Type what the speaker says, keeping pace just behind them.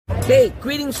Hey,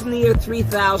 greetings from the year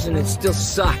 3000. It still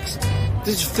sucks.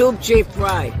 This is Philip J.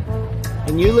 Fry,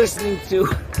 and you're listening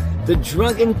to The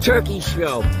Drunken Turkey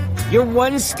Show, your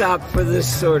one-stop for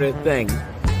this sort of thing.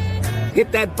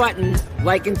 Hit that button,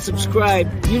 like and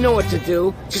subscribe. You know what to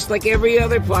do, just like every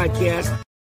other podcast.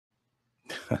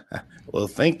 Well,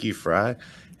 thank you, Fry,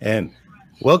 and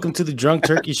welcome to The Drunk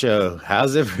Turkey Show.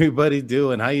 How's everybody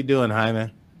doing? How you doing,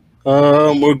 Jaime?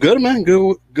 We're good, man.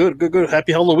 Good.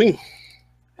 Happy Halloween.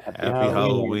 Happy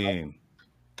Halloween.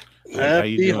 How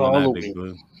you doing Halloween. Big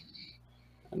Blue?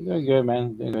 I'm doing good,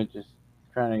 man. Doing good. Just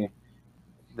trying to.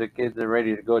 The kids are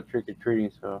ready to go trick or treating,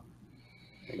 so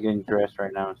they're getting dressed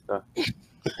right now and stuff.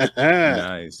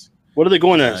 Nice. What are they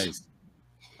going as?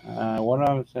 One of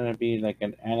them's gonna be like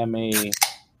an anime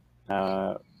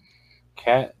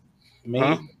cat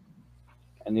maid,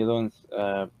 and the other one's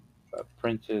a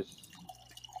princess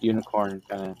unicorn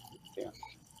kind of. Yeah.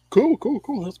 Cool.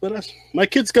 That's badass. My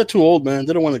kids got too old, man.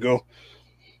 They don't want to go.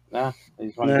 Nah, they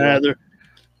just want to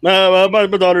my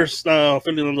daughter's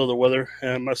feeling under the weather,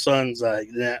 and my son's like,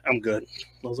 "Nah, I'm good."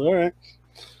 I was like, "All right."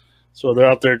 So they're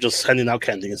out there just handing out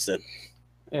candy instead.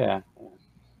 Yeah.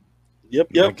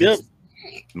 Yep.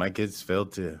 My kids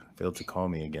failed to call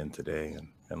me again today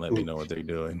and let me know what they're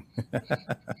doing.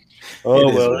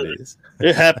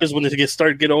 It happens when they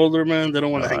start getting older, man. They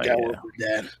don't want to hang out with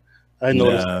their dad. I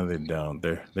know. No, they don't.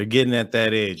 They're getting at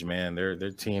that age, man. They're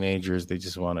teenagers. They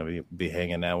just want to be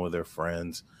hanging out with their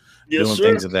friends, doing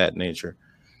things of that nature.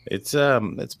 It's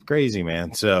crazy,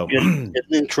 man. So getting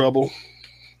in trouble.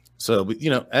 So,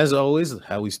 as always,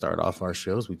 how we start off our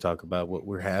shows, we talk about what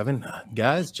we're having.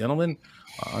 Guys, gentlemen,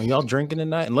 are y'all drinking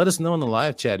tonight? And let us know in the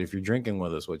live chat if you're drinking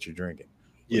with us, what you're drinking.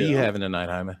 What are you having tonight,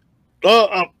 Jaime?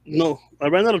 No, I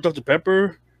ran out of Dr.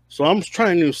 Pepper, so I'm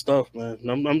trying new stuff, man.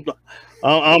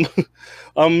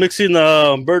 I'm mixing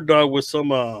Bird Dog with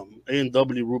some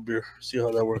A&W root beer. See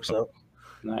how that works out.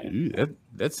 Nice. Ooh,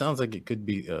 that sounds like it could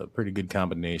be a pretty good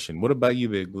combination. What about you,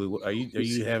 Big Blue? Are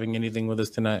you having anything with us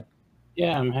tonight?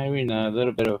 Yeah, I'm having a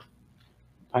little bit of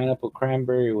pineapple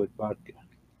cranberry with vodka.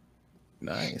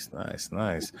 Nice.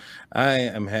 I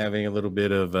am having a little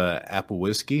bit of apple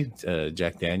whiskey,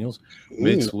 Jack Daniels,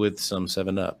 mixed with some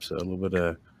 7-Up. So a little bit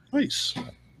of nice.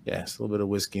 Yeah, it's a little bit of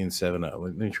whiskey and 7-Up.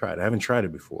 Let me try it. I haven't tried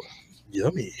it before.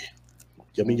 Yummy.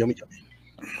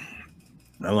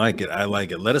 I like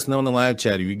it. Let us know in the live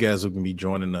chat if you guys are going to be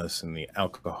joining us in the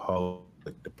alcoholic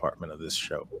department of this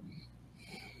show.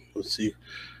 Let's see.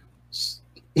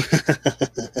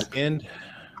 And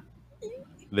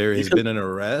there has been an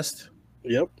arrest.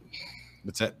 Yep.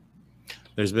 What's that?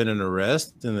 There's been an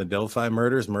arrest in the Delphi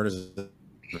murders. Murders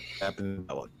happened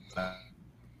about 5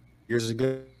 years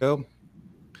ago.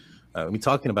 We'll be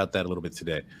talking about that a little bit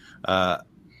today.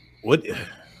 What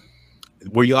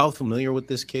were you all familiar with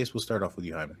this case? We'll start off with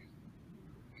you, Jaime.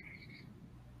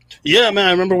 Yeah, man.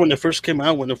 I remember when it first came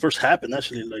out, when it first happened,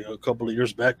 actually, like a couple of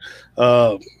years back.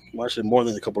 Actually, more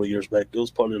than a couple of years back. It was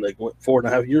probably like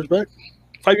 4.5 years back,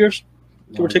 5 years,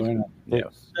 give or take. Going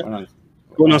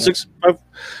on 6, 5.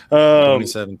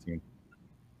 2017.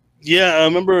 Yeah, I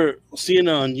remember seeing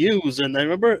it on news, and I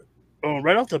remember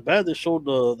right off the bat they showed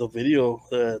the video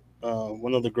that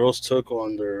one of the girls took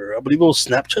on their, I believe it was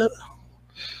Snapchat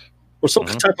or some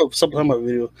type of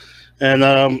video, and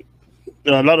a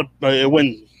lot of it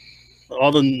went.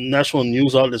 All the national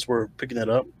news outlets were picking it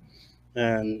up,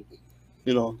 and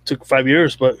took 5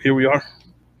 years, but here we are.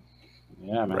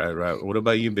 Yeah, man. Right. What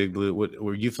about you, Big Blue?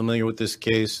 Were you familiar with this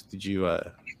case? Did you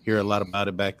hear a lot about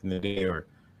it back in the day, or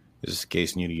is this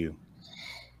case new to you?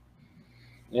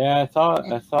 Yeah, I saw it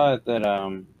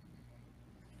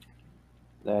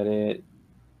that it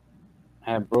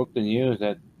had broke the news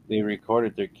that they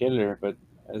recorded their killer, but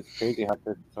it's crazy how it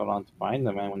took so long to find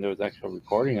them, man, when there was actual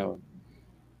recording of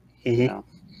it. Mm-hmm.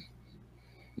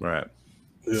 Right.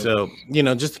 Yeah. So,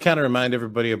 just to kind of remind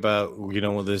everybody about,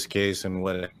 with this case and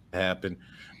what happened.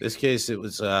 This case, it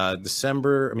was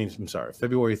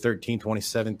February 13,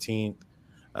 2017.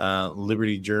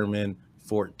 Liberty German,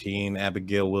 14,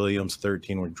 Abigail Williams,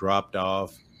 13, were dropped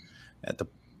off at the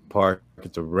park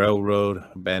at the railroad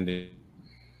abandoned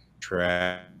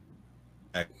track.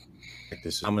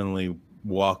 This commonly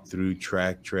walk through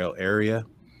track trail area.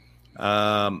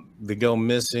 They go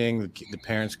missing. The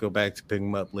parents go back to pick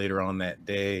them up later on that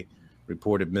day,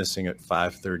 reported missing at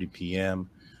 5:30 p.m.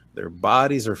 Their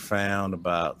bodies are found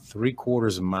about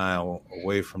 3/4 mile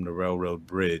away from the railroad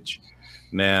bridge.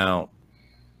 Now,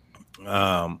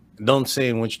 don't say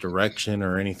in which direction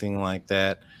or anything like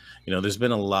that. There's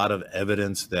been a lot of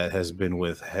evidence that has been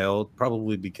withheld,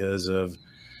 probably because of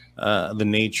the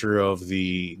nature of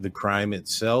the crime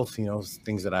itself,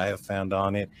 things that I have found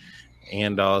on it.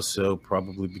 and also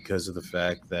probably because of the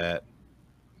fact that,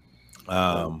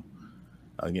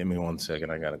 give me 1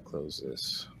 second. I gotta close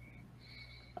this.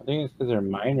 I think it's because they're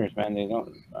minors, man. A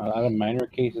lot of minor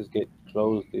cases get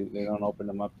closed. They don't open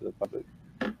them up to the public.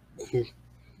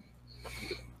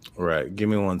 Right. Give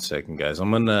me 1 second, guys.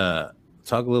 I'm gonna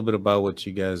talk a little bit about what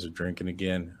you guys are drinking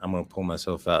again. I'm gonna pull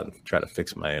myself out and try to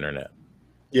fix my internet.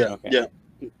 Yeah, Okay. yeah,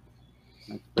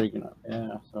 It's breaking up.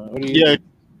 Yeah. So what do you? yeah.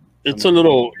 It's a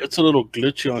little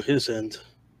glitchy on his end.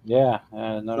 Yeah.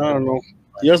 I don't know.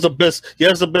 He has the best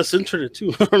internet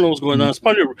too. I don't know what's going on.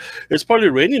 It's probably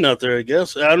raining out there. I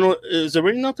guess. I don't know. Is it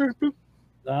raining out there?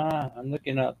 I'm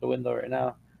looking out the window right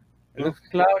now. It looks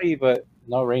cloudy, but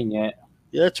no rain yet.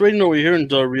 Yeah, it's raining over here in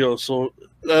Del Rio. So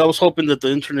I was hoping that the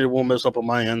internet won't mess up on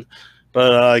my end,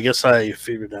 but I guess I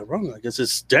figured that wrong. I guess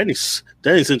it's Danny's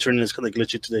internet is kind of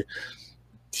glitchy today.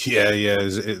 Yeah.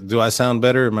 Do I sound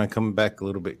better? Am I coming back a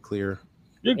little bit clearer?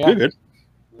 You're good.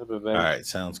 A little bit better. All right,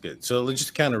 sounds good. So let's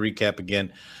just kind of recap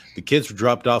again. The kids were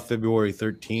dropped off February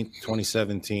 13th,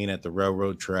 2017 at the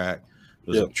railroad track. It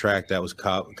was a track that was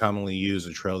commonly used,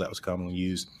 a trail that was commonly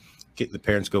used. The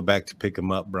parents go back to pick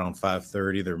them up around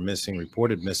 5:30. They're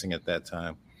reported missing at that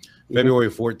time. February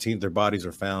 14th, their bodies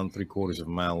are found 3/4 of a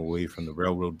mile away from the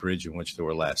railroad bridge in which they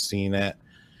were last seen at.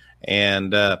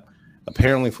 And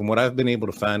apparently, from what I've been able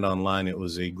to find online, it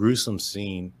was a gruesome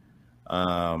scene.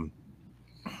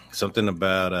 Something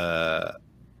about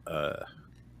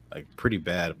like pretty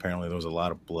bad. Apparently, there was a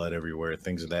lot of blood everywhere,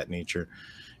 things of that nature.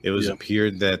 It was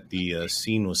appeared that the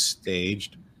scene was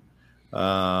staged.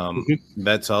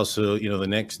 That's also, the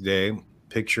next day,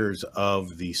 pictures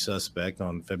of the suspect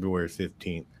on February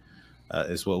 15th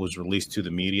is what was released to the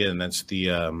media, and that's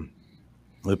the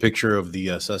picture of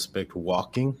the suspect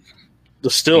walking. The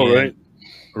still, right?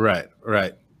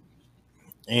 Right.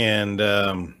 And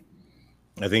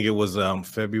I think it was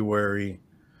February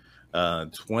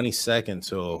 22nd,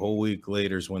 so a whole week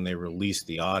later is when they released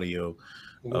the audio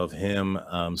of him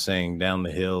saying down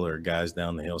the hill or guys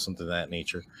down the hill, something of that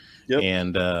nature.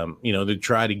 And, to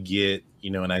try to get,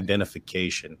 an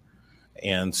identification.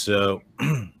 And so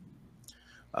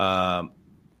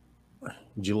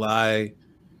July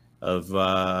of,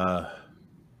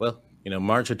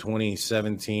 March of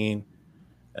 2017,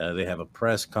 they have a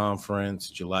press conference.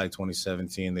 July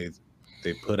 2017,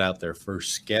 they put out their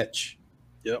first sketch.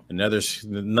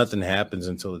 Nothing happens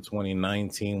until the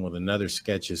 2019 when another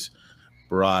sketch is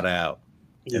brought out.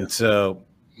 And so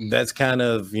that's kind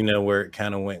of, where it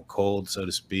kind of went cold, so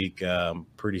to speak,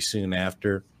 pretty soon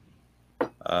after.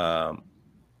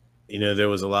 There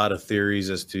was a lot of theories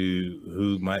as to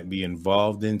who might be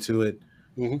involved into it.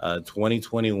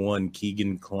 2021,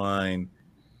 Keegan Kline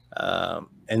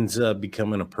ends up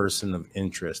becoming a person of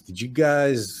interest. Did you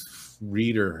guys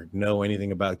read or know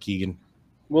anything about Keegan?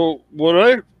 Well, what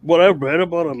I read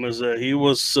about him is that he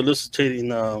was soliciting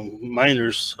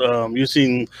minors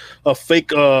using fake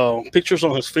pictures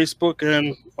on his Facebook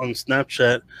and on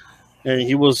Snapchat, and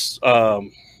he was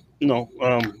trying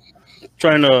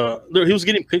to. He was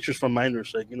getting pictures from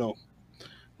minors, like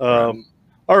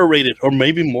R-rated or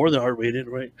maybe more than R-rated,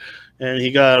 right? And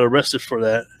he got arrested for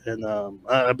that, and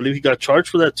I believe he got charged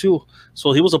for that too.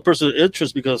 So he was a person of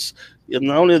interest because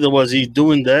not only was he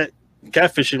doing that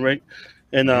catfishing, right?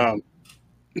 And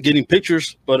getting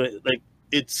pictures, but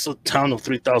it's a town of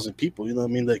 3,000 people. You know what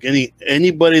I mean? Like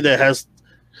anybody that has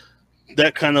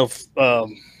that kind of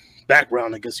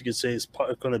background, I guess you could say, is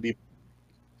going to be,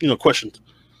 questioned.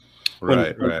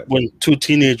 Right. When two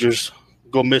teenagers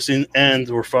go missing and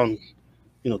were found,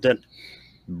 dead.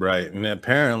 Right, and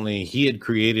apparently he had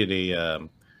created a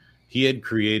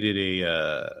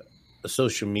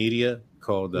social media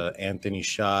called Anthony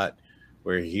Shot,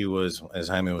 where he was, as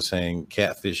Jaime was saying,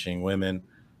 catfishing women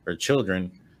or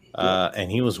children.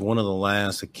 And he was one of the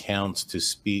last accounts to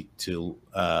speak to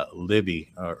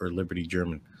Libby or Liberty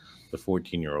German, the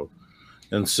 14-year-old.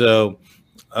 And so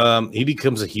he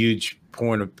becomes a huge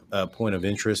point of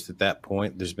interest at that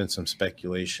point. There's been some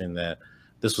speculation that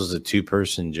this was a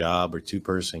two-person job or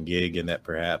two-person gig, and that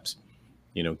perhaps,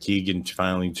 Keegan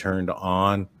finally turned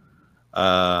on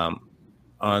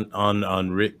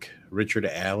Richard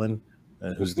Allen,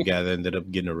 who's the guy that ended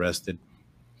up getting arrested.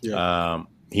 He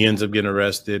ends up getting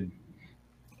arrested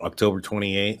October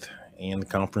 28th, and the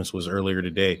conference was earlier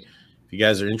today. If you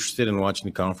guys are interested in watching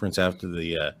the conference after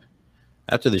the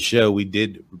show, we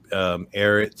did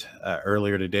air it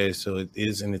earlier today, so it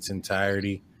is in its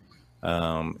entirety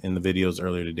in the videos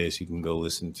earlier today, so you can go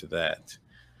listen to that.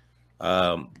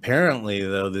 Apparently,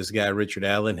 though, this guy Richard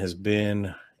Allen has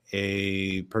been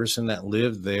a person that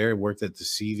lived there, worked at the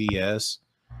CVS,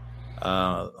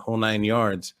 whole 9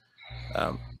 yards.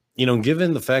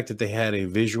 given the fact that they had a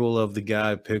visual of the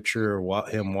guy, picture,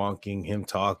 him walking, him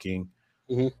talking,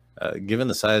 given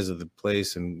the size of the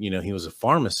place, and he was a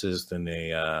pharmacist in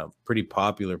a pretty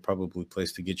popular, probably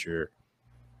place to get your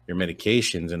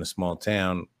medications in a small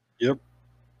town. Yep.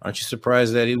 Aren't you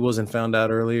surprised that he wasn't found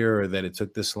out earlier, or that it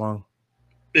took this long?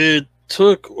 It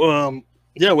took,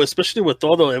 especially with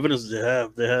all the evidence they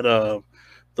have. They had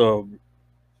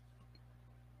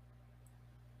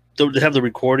they have the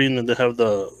recording, and they have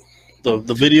the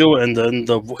video, and then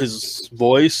his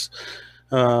voice.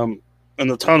 In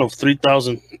a town of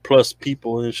 3,000 plus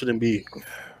people, it shouldn't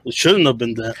have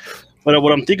been that. But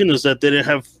what I'm thinking is that they didn't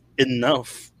have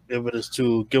enough evidence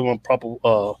to give them proper,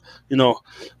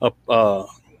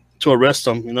 to arrest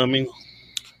them. You know what I mean?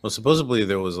 Well, supposedly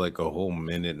there was like a whole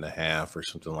minute and a half or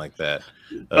something like that.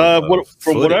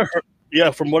 From what I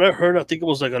heard, I think it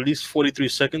was like at least 43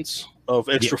 seconds of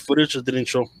extra footage that didn't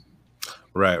show.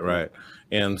 Right.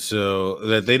 And so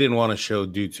that they didn't want to show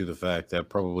due to the fact that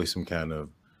probably some kind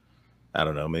of, I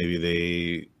don't know,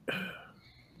 maybe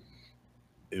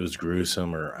it was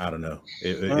gruesome, or I don't know.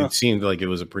 It seemed like it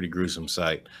was a pretty gruesome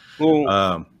sight.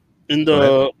 Well, in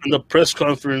the press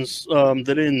conference,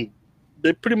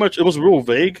 they pretty much, it was real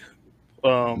vague.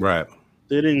 Right.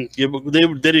 They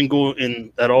didn't go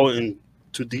in at all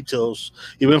into details.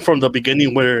 Even from the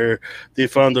beginning where they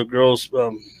found the girls,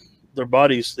 their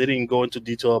bodies, they didn't go into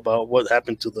detail about what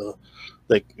happened to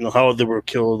how they were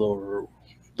killed, or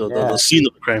the scene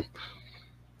of the crime.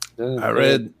 I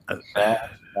read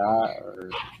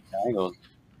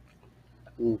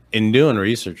in doing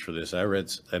research for this, I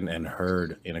read and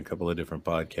heard in a couple of different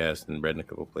podcasts and read in a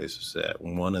couple of places that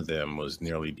one of them was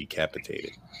nearly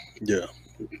decapitated. Yeah.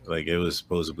 Like, it was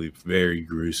supposedly very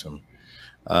gruesome.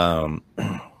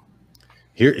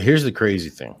 Here's the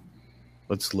crazy thing.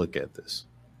 Let's look at this.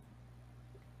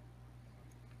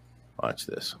 Watch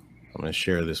this. I'm going to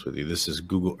share this with you. This is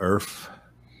Google Earth.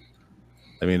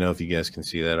 Let me know if you guys can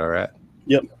see that. All right.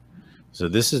 Yep. So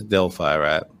this is Delphi,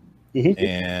 right? Mm-hmm.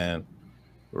 And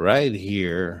right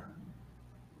here,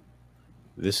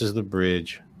 this is the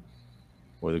bridge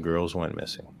where the girls went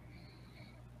missing.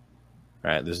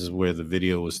 Right. This is where the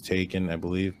video was taken, I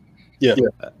believe. Yeah.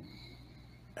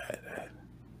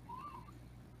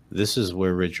 This is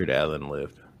where Richard Allen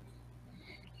lived.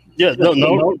 Yeah. No,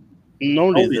 only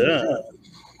that.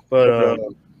 But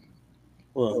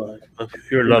well, I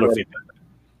hear a lot of feedback.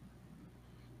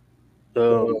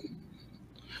 Not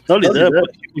only that, but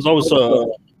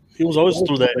he was always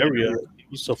through that area. He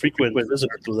was a frequent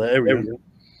visitor through that area.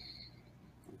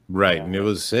 Right, and it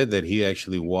was said that he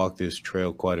actually walked this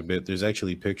trail quite a bit. There's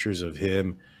actually pictures of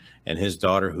him and his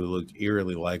daughter, who looked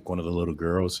eerily like one of the little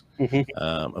girls.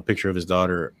 A picture of his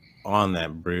daughter on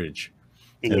that bridge.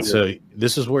 And so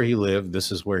this is where he lived.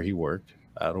 This is where he worked,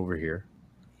 out over here.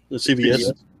 The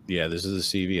CVS? Yeah, this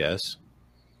is the CVS.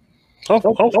 How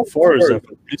far is that from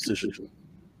the police station?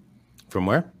 From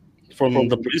where? From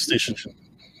the police station.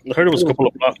 I heard it was a couple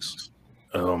of blocks.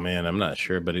 Oh, man, I'm not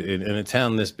sure. But in a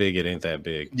town this big, it ain't that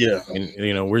big. Yeah.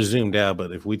 And, we're zoomed out.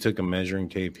 But if we took a measuring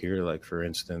tape here, like, for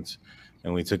instance,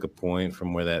 and we took a point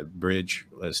from where that bridge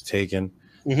was taken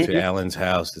to Allen's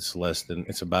house, it's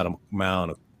about a mile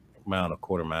and a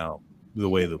quarter mile, the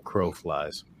way the crow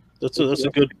flies. That's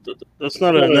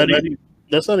not even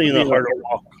a hard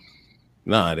walk.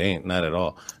 No, it ain't, not at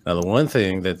all. Now, the one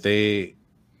thing that the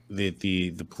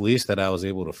police that I was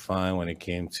able to find when it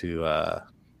came to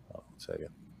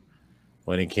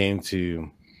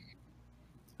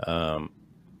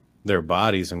their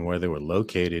bodies and where they were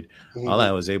located, all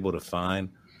I was able to find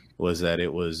was that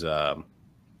it was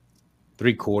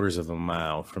 3/4 of a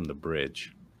mile from the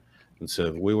bridge. And so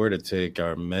if we were to take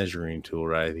our measuring tool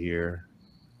right here,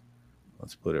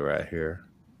 let's put it right here.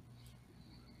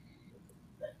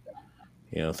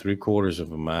 3/4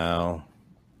 of a mile.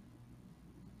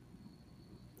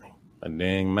 A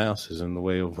dang mouse is in the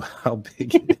way of how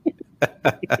big it is.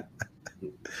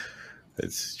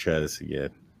 Let's try this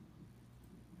again.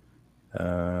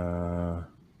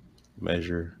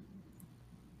 Measure.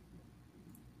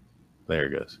 There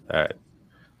it goes. All right.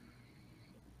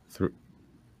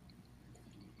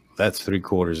 That's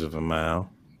 3/4 of a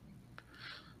mile.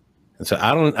 And so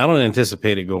I don't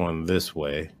anticipate it going this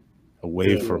way,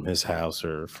 away from his house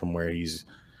or from where he's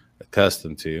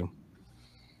accustomed to.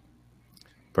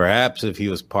 Perhaps if he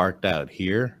was parked out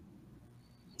here,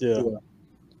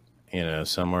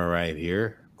 somewhere right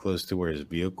here, close to where his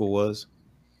vehicle was,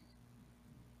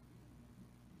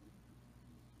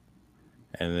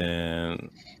 and then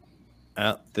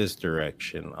out this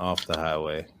direction, off the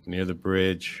highway, near the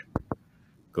bridge,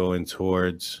 going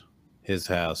towards his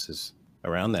house, is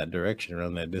around that direction,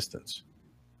 around that distance.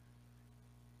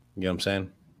 You know what I'm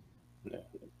saying? Yeah.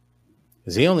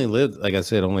 Because he only lived, like I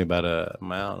said, only about a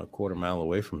mile and a quarter mile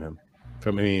away from him,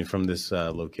 from this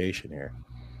location here.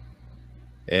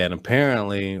 And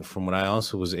apparently, from what I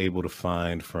also was able to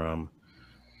find from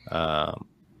um,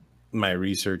 my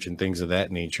research and things of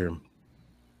that nature,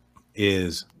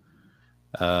 is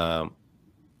um,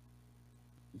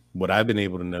 what I've been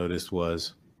able to notice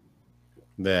was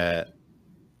that,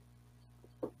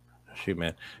 shoot,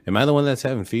 man, am I the one that's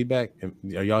having feedback?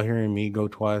 Are y'all hearing me go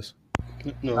twice?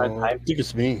 No, I think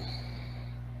it's me.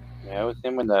 Yeah, I was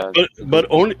saying when the But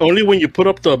only when you put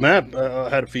up the map, I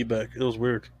had feedback. It was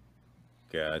weird.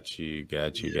 Got you. I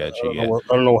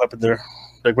don't know what happened there.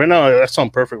 Like right now, that sounds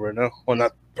perfect right now. Well,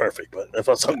 not perfect, but that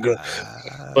sounds good.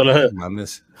 But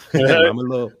Mama's but Mama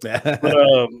low.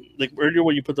 like earlier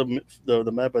when you put the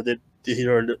map, I did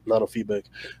hear a lot of feedback.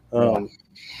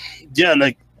 Yeah,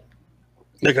 like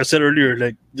I said earlier,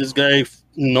 like this guy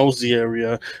knows the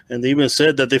area, and they even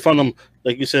said that they found him,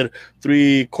 like you said,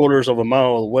 3/4 of a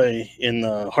mile away in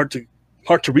hard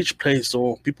to reach place.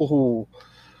 So people who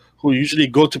usually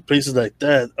go to places like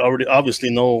that already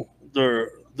obviously know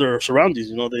their surroundings.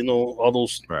 You know, they know all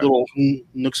those Right. little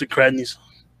nooks and crannies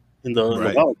in the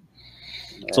Right. mountain.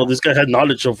 yeah. So this guy had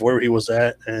knowledge of where he was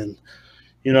at, and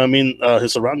you know what I mean,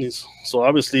 his surroundings. So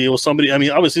obviously it was somebody. I mean,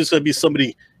 obviously it's gonna be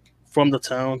somebody from the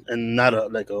town and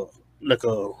not like a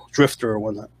drifter or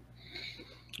whatnot.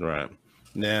 Right.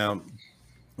 Now,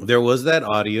 there was that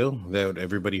audio that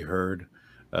everybody heard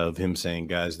of him saying,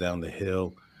 "Guys down the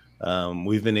hill."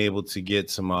 We've been able to get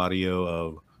some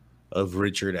audio of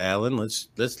Richard Allen. Let's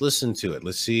listen to it.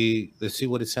 Let's see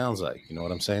what it sounds like. You know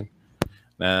what I'm saying?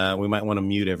 We might want to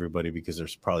mute everybody because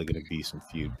there's probably going to be some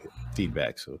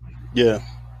feedback. So Yeah.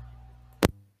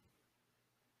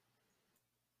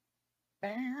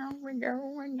 Down we're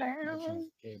going down.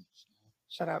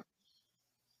 Shut up.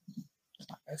 It's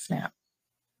not going to snap.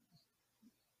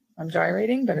 I'm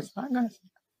gyrating, but it's not going to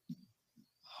snap.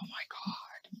 Oh my God.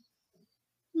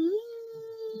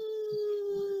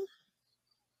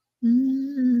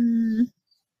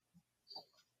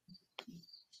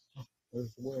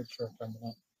 There's the word truck coming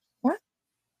up. What?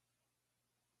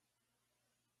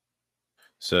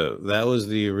 So that was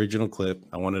the original clip.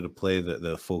 I wanted to play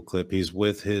the full clip. He's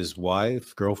with his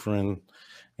wife, girlfriend,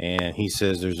 and he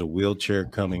says there's a wheelchair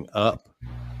coming up.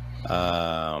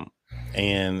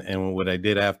 And what I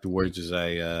did afterwards is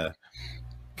I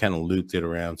kind of looped it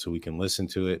around so we can listen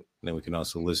to it. And then we can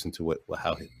also listen to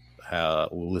how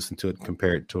we'll listen to it,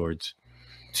 compare it to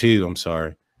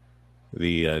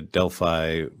the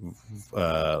Delphi,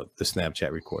 the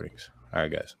Snapchat recordings. All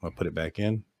right, guys, I'm gonna put it back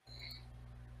in.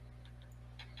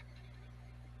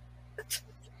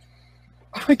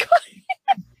 Oh my God.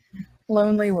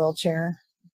 Lonely wheelchair.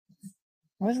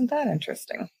 Wasn't that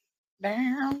interesting?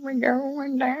 Down we're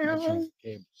going down.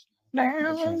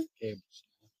 Down.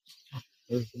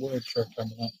 There's the word truck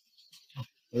coming up.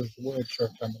 There's the word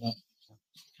truck coming up.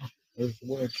 There's the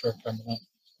word truck coming up.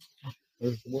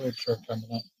 There's the word truck coming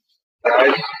up.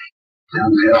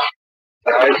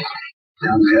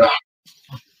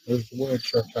 There's the word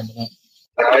truck coming up.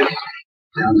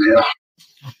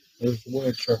 There's the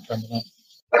word truck coming up.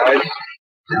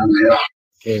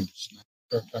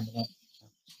 Truck coming up.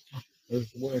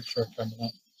 There's the word truck coming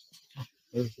up.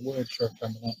 There's the word truck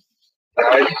coming up.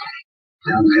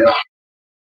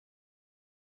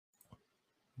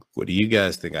 What do you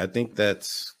guys think? I think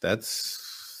that's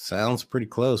sounds pretty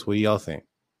close. What do y'all think?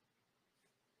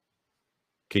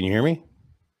 Can you hear me?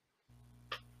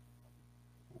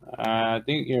 I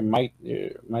think your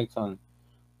mic's on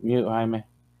mute, Jaime.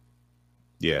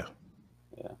 Yeah.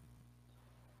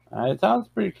 It sounds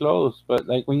pretty close, but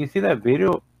like when you see that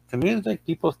video, to me it's like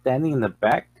people standing in the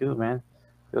back too, man.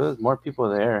 There was more people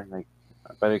there, like,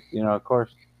 but of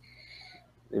course,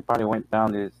 they probably went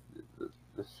down this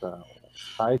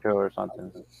side road or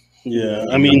something. Yeah,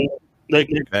 I mean, like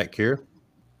Back here.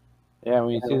 Yeah,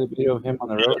 when you see the video of him on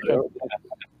the road trip,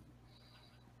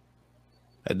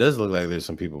 It does look like there's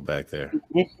some people back there.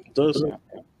 it does.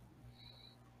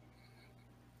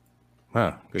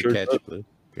 Huh. Good Sure catch, does. Blue.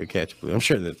 Good catch, Blue. I'm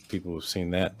sure that people have seen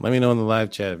that. Let me know in the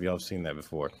live chat if y'all have seen that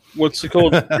before. What's it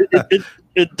called?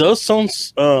 it does sound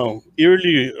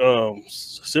eerily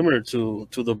similar to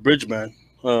the Bridge Man,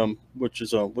 which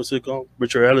is what's it called?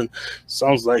 Richard Allen.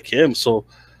 Sounds like him. So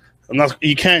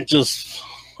you can't just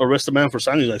arrest a man for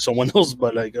sounding like someone else,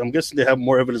 but like I'm guessing they have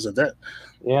more evidence than that.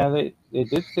 yeah, they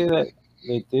did say that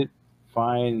they did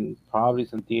find probably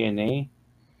some DNA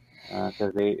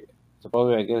because they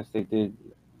supposedly, I guess they did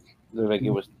look like it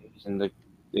was staged and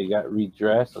they got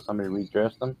redressed or somebody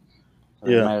redressed them. So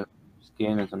they Yeah. might have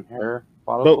skin and some hair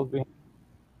follicles behind.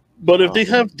 But if they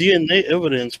have DNA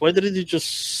evidence, why didn't they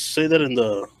just say that in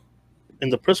the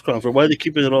press conference? Why are they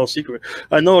keeping it all secret?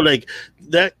 I know, like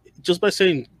that, just by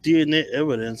saying DNA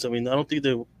evidence. I mean, I don't think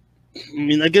they. I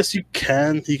mean, I guess you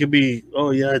can. He could be.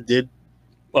 Oh yeah, I did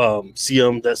see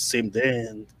him that same day,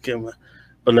 and give him,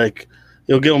 but like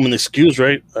you'll give him an excuse,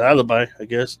 right? An alibi, I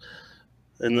guess,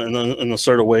 in a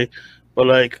certain way. But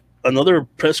like another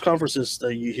press conferences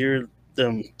that you hear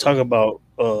them talk about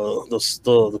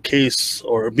the case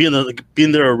or being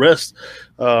their arrest,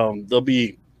 they'll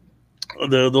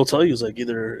tell you it's like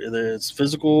either it's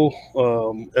physical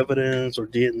evidence or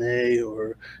DNA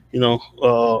or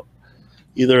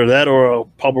either that or a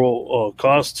probable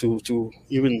cause to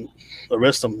even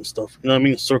arrest them and stuff. You know what I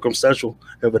mean? Circumstantial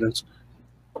evidence.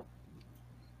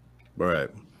 Right.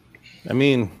 I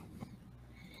mean,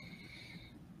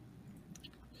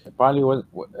 it probably was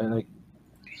like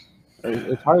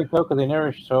it's hard to tell because they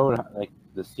never showed like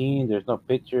the scene. There's no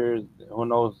pictures. Who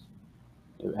knows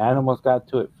if animals got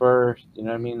to it first? You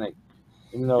know what I mean? Like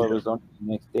even though it was on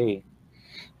the next day,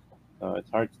 it's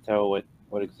hard to tell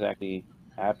what exactly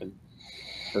happened.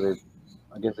 So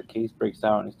I guess the case breaks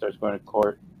out and it starts going to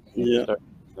court. And Yeah. start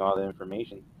getting all the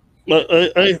information.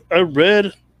 I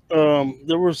read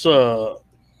there was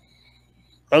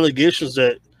allegations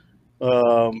that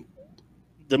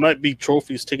there might be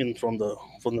trophies taken from the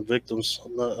victims. I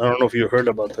don't know if you heard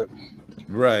about that.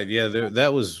 right. Yeah,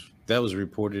 that was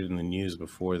reported in the news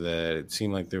before that. It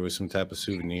seemed like there was some type of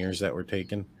souvenirs that were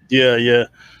taken. Yeah,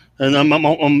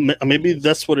 and maybe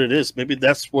that's what it is. Maybe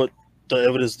that's what the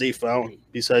evidence they found.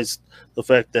 Besides the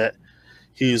fact that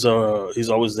he's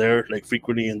always there, like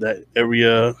frequently in that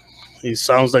area. He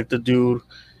sounds like the dude.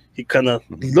 He kind of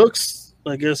looks.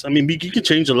 I guess. I mean, he could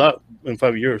change a lot in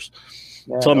 5 years.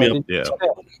 Yeah, Tell me. Did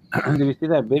you see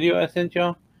that video I sent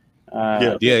y'all?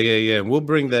 Yeah. We'll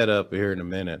bring that up here in a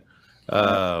minute.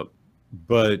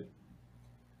 But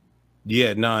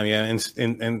yeah, no, yeah,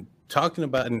 and talking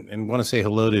about and want to say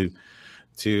hello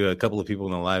to a couple of people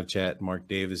in the live chat: Mark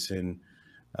Davison,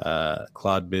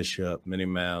 Claude Bishop, Minnie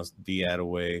Mouse, D.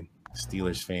 Attaway,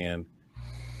 Steelers fan.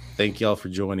 Thank y'all for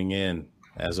joining in.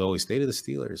 As always, State of the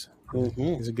Steelers.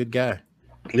 Mm-hmm. He's a good guy.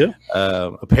 Yeah.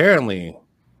 Apparently,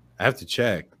 I have to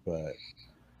check, but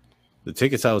the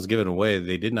tickets I was giving away,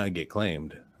 they did not get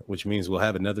claimed, which means we'll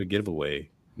have another giveaway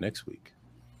next week.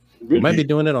 Really? We might be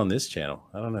doing it on this channel.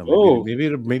 I don't know. Maybe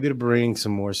to bring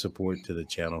some more support to the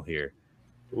channel here.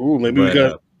 Ooh,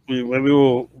 maybe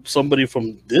somebody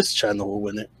from this channel will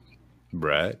win it.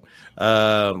 Right.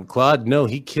 Claude, no,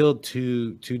 he killed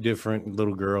two different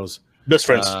little girls. Best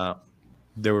friends.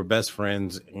 They were best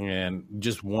friends, and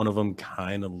just one of them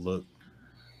kind of looked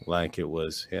like it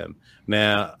was him.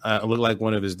 Now, it looked like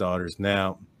one of his daughters.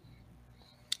 Now,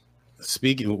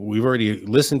 we've already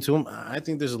listened to him. I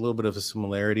think there's a little bit of a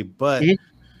similarity, but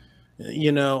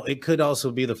it could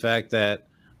also be the fact that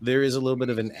there is a little bit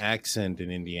of an accent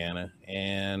in Indiana,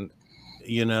 and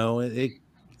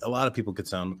a lot of people could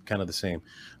sound kind of the same.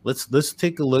 Let's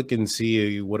take a look and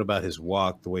see what about his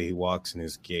walk, the way he walks and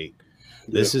his gait.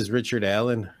 This is Richard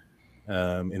Allen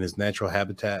in his natural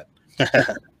habitat,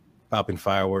 popping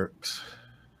fireworks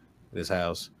at his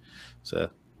house. It's a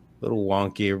little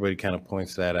wonky. Everybody kind of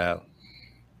points that out.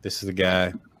 This is the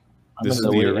guy. This is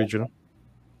the original.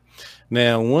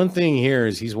 Now, one thing here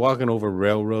is he's walking over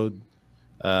railroad.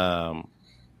 Let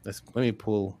me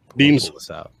pull beams. Pull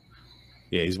this out.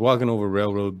 Yeah, he's walking over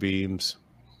railroad beams.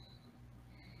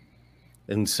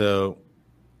 And so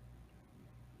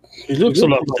he looks a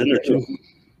lot thinner too.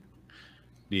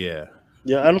 Yeah.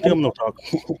 Yeah, I don't think I'm gonna talk.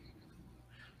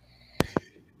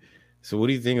 So what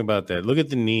do you think about that? Look at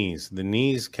the knees. The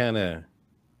knees kind of.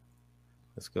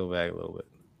 Let's go back a little bit.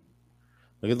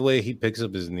 Look at the way he picks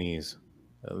up his knees.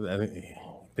 I think he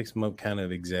picks them up kind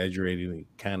of exaggeratedly,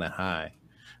 kind of high.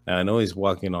 Now I know he's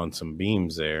walking on some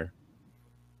beams there.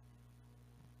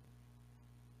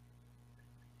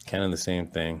 Kind of the same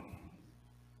thing.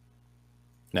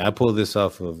 Now I pulled this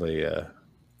off of a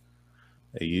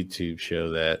YouTube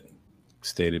show that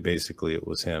stated basically it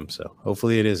was him. So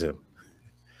hopefully it is him.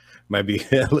 Might be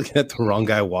looking at the wrong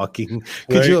guy walking.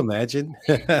 Could you imagine?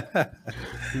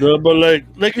 No, but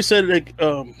like you said,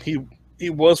 he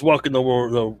was walking over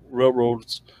the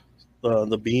railroads,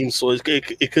 the beams, so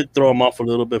it could throw him off a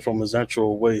little bit from his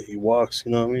natural way he walks.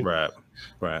 You know what I mean?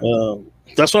 Right.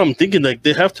 That's what I'm thinking. Like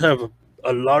they have to have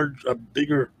a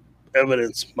bigger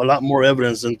evidence, a lot more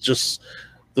evidence than just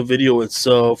the video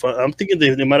itself. I'm thinking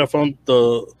they might have found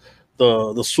the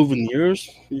souvenirs.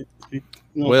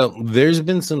 Well, there's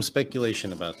been some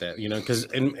speculation about that, because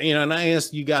and I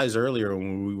asked you guys earlier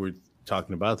when we were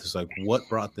talking about this, like what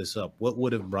brought this up? What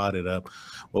would have brought it up?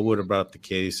 What would have brought up the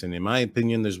case? And in my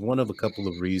opinion, there's one of a couple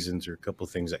of reasons or a couple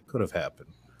of things that could have happened.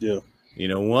 Yeah. You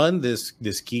know, one,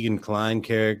 this Keegan Kline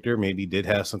character maybe did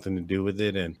have something to do with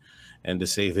it, and to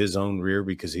save his own rear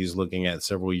because he's looking at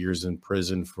several years in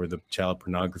prison for the child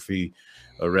pornography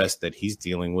arrest that he's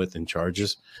dealing with and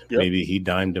charges. Yep. Maybe he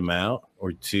dimed him out.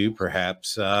 Or two,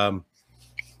 perhaps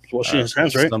washing his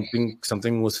hands, right?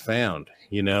 Something was found.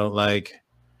 You know, like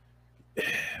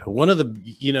one of the,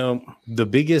 you know, the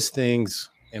biggest things,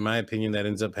 in my opinion, that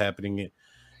ends up happening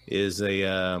is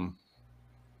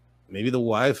maybe the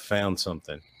wife found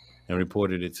something and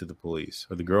reported it to the police,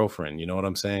 or the girlfriend. You know what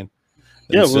I'm saying?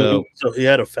 And yeah. So he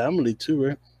had a family too,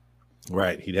 right?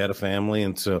 Right. He'd had a family.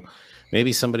 And so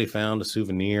maybe somebody found a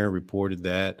souvenir, reported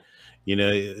that. You know,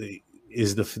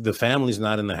 is the family's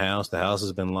not in the house. The house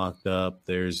has been locked up.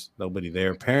 There's nobody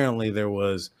there. Apparently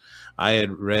I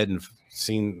had read and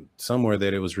seen somewhere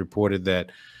that it was reported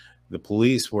that the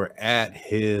police were at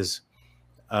his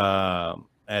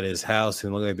house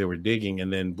and looked like they were digging.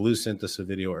 And then Blue sent us a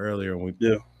video earlier, and we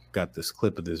got this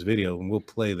clip of this video, and we'll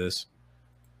play this.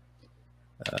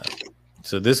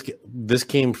 So this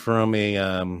came from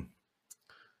a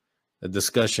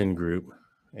discussion group,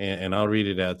 and I'll read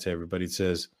it out to everybody. It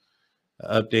says,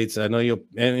 updates. I know you'll,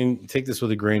 and take this with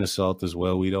a grain of salt as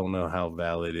well. We don't know how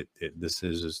valid this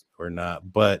is or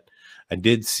not, but I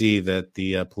did see that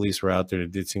the police were out there.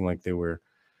 It did seem like they were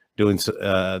doing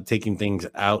taking things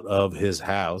out of his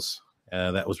house.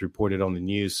 That was reported on the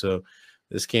news. So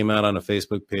this came out on a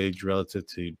Facebook page relative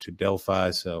to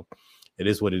Delphi. So it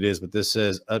is what it is. But this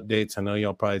says updates. I know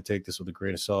y'all probably take this with a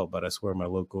grain of salt, but I swear my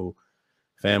local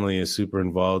family is super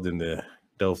involved in the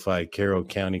Delphi Carroll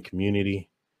County community.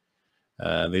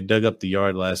 They dug up the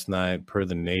yard last night per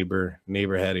the neighbor.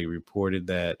 Neighbor had reported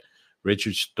that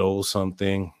Richard stole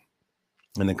something,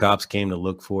 and the cops came to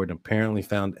look for it and apparently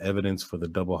found evidence for the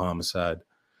double homicide.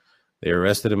 They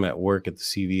arrested him at work at the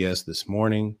CVS this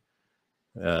morning.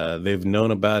 They've known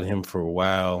about him for a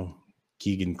while.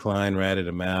 Keegan Kline ratted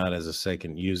him out as a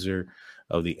second user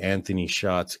of the Anthony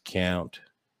Shots account.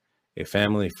 A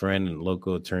family friend and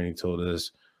local attorney told us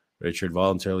Richard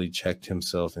voluntarily checked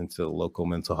himself into the local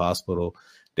mental hospital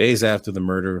days after the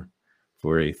murder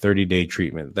for a 30-day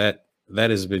treatment. That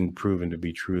has been proven to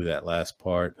be true, that last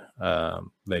part, that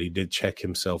he did check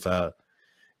himself out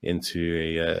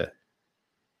into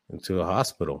a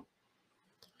hospital.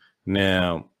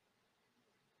 Now,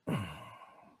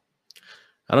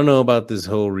 I don't know about this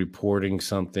whole reporting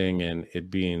something and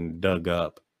it being dug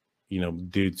up, you know,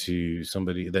 due to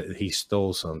somebody that he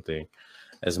stole something,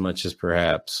 as much as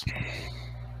perhaps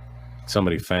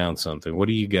somebody found something. What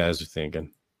do you guys are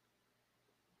thinking?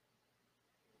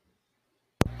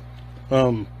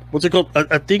 What's it called?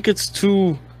 I think it's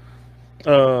too.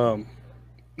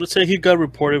 Let's say he got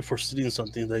reported for stealing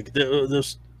something. Like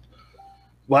there's,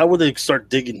 why would they start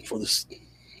digging for this?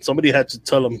 Somebody had to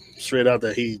tell him straight out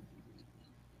that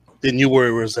they knew where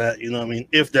he was at. You know what I mean?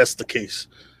 If that's the case.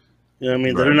 You know what I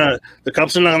mean? Right. They're not, the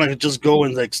cops are not gonna just go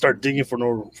and like start digging for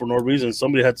no reason.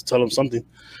 Somebody had to tell them something,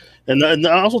 and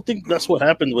I also think that's what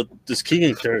happened with this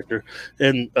Keegan character,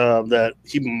 and that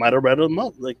he might have rattled him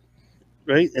up, like,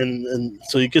 right, and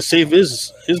so he could save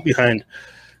his behind.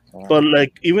 But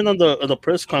like even on the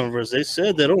press conference, they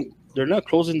said they're not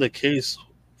closing the case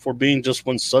for being just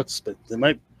one suspect. They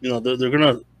might, you know, they're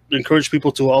gonna encourage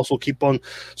people to also keep on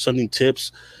sending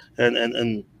tips,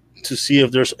 and to see if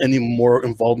there's any more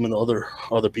involvement of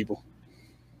other people.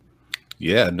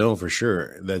 Yeah, no, for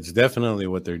sure. That's definitely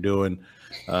what they're doing.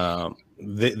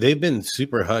 They've been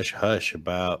super hush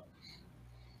about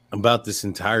this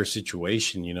entire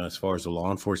situation, you know, as far as the law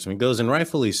enforcement goes, and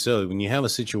rightfully so. When you have a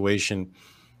situation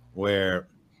where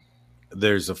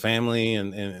there's a family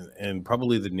and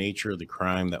probably the nature of the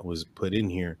crime that was put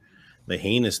in here, the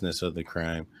heinousness of the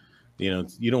crime, you know,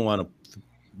 you don't want to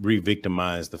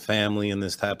re-victimize the family in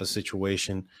this type of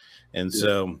situation. And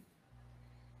so,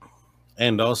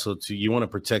 and also you want to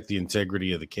protect the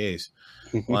integrity of the case.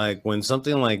 Like when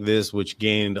something like this, which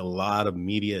gained a lot of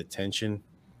media attention,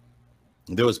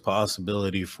 there was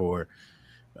possibility for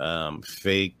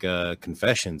fake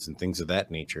confessions and things of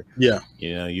that nature. Yeah.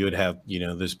 You know, you would have, you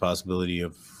know, there's possibility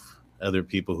of other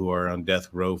people who are on death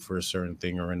row for a certain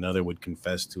thing or another would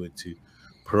confess to it to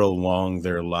prolong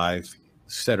their life,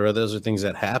 etc. Those are things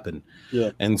that happen.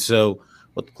 Yeah. And so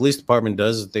what the police department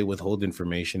does is they withhold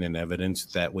information and evidence.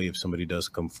 That way, if somebody does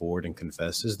come forward and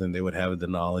confesses, then they would have the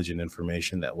knowledge and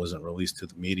information that wasn't released to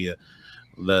the media,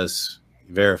 thus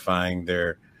verifying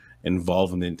their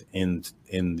involvement in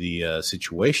the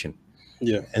situation.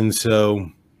 Yeah. And so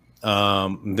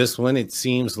This one, it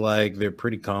seems like they're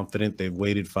pretty confident. They've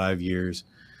waited 5 years.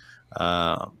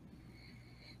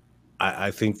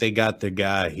 I think they got the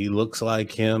guy. He looks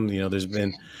like him. You know,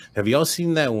 have y'all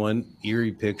seen that one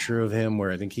eerie picture of him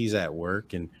where I think he's at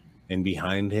work and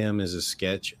behind him is a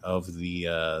sketch of the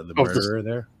murderer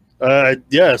there?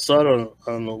 Yeah, I saw it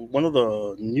on one of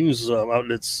the news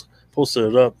outlets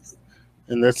posted it up,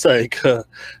 and that's like I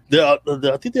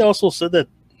think they also said that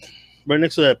right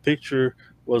next to that picture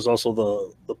was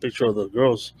also the picture of the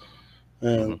girls,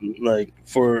 and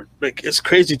it's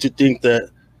crazy to think that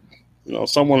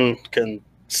someone can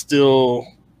still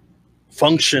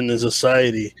function in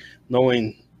society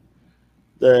knowing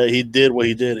that he did what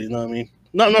he did. You know what I mean?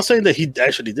 No, I'm not saying that he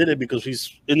actually did it because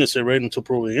he's innocent right until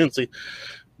proven guilty.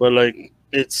 But like,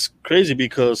 it's crazy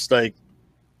because like,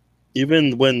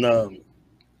 even when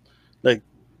like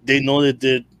they know they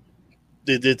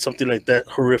did something like that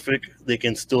horrific, they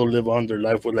can still live on their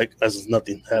life with like as if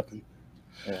nothing happened.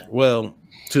 Yeah. Well,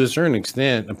 to a certain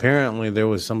extent, apparently there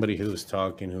was somebody who was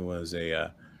talking who was an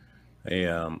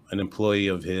employee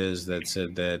of his that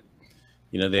said that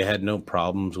they had no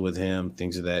problems with him,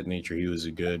 things of that nature. He was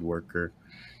a good worker,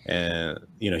 and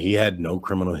he had no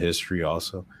criminal history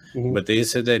also. Mm-hmm. But they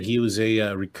said that he was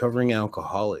a recovering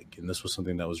alcoholic, and this was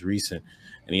something that was recent.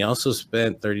 And he also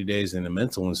spent 30 days in a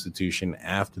mental institution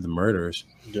after the murders.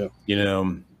 Yeah,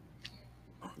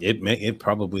 it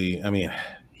probably. I mean,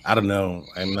 I don't know.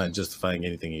 I'm not justifying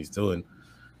anything he's doing,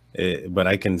 but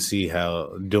I can see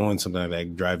how doing something like that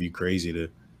can drive you crazy to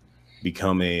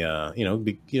become a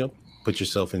put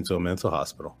yourself into a mental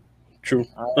hospital. True.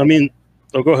 I mean,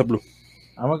 go ahead, Blue.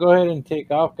 I'm gonna go ahead and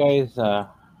take off, guys. I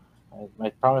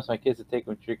promised my kids to take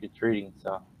them trick or treating,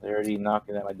 so they're already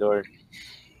knocking at my door.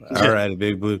 All right,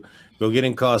 Big Blue, go get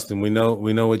in costume. We know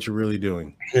what you're really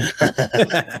doing.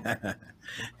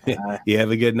 You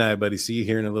have a good night, buddy. See you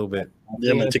here in a little bit.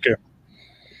 Yeah, man. Take care.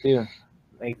 See you.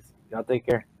 Thanks. Y'all take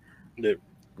care. Yeah.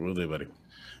 Will do, buddy.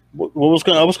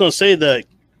 I was gonna say that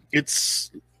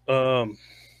it's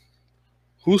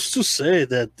who's to say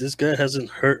that this guy hasn't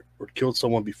hurt or killed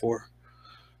someone before?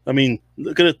 I mean,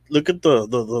 look at it. Look at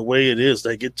the way it is.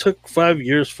 Like, it took 5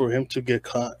 years for him to get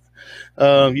caught.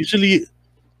 Usually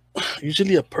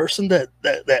a person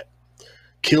that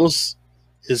kills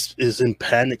is in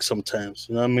panic sometimes.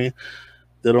 You know what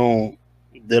I mean?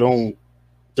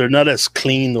 They're not as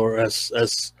clean or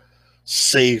as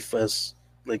safe as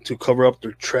like to cover up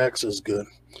their tracks as good.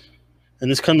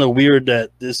 And it's kind of weird that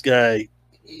this guy,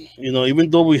 even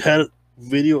though we had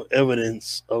video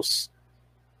evidence of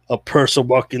a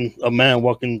man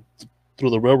walking through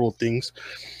the railroad things,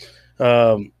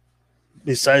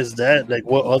 besides that, like,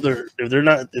 if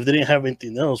they didn't have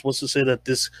anything else, what's to say that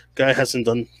this guy hasn't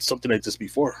done something like this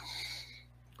before?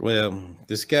 Well,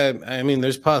 this guy, I mean,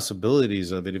 there's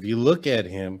possibilities of it. If you look at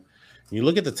him, you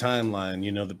look at the timeline,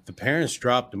 the parents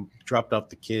dropped off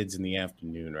the kids in the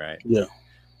afternoon, right? Yeah.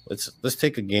 Let's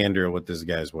take a gander at what this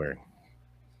guy's wearing.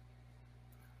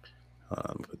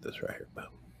 Put this right here, Bob.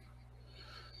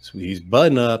 So he's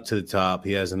buttoned up to the top.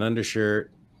 He has an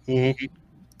undershirt,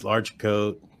 large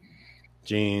coat,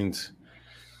 jeans,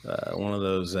 one of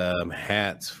those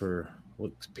hats for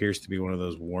what appears to be one of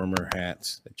those warmer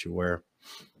hats that you wear,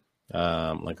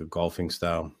 like a golfing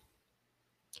style.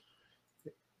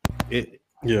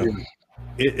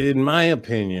 In my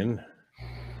opinion,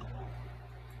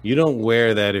 you don't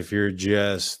wear that if you're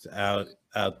just out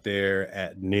there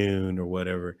at noon or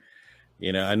whatever.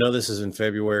 I know this is in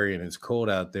February and it's cold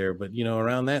out there, but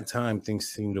around that time things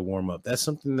seem to warm up. That's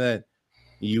something that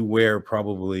you wear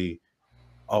probably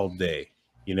all day.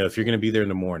 If you're going to be there in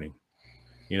the morning,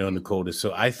 in the coldest.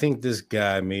 So I think this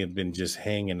guy may have been just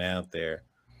hanging out there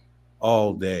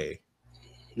all day.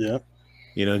 Yeah.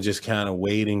 Just kind of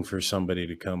waiting for somebody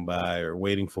to come by or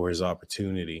waiting for his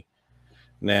opportunity.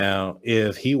 Now,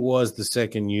 if he was the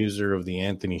second user of the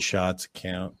Anthony Shots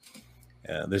account,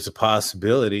 there's a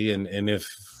possibility, and if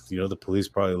the police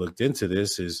probably looked into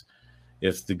this, is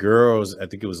if the girls, I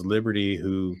think it was Liberty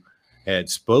who had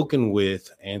spoken with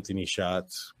Anthony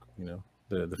Shots,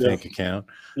 the fake account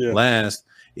last,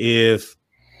 if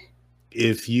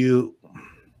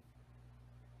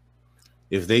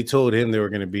they told him they were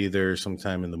going to be there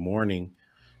sometime in the morning,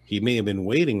 he may have been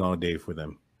waiting all day for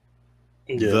them.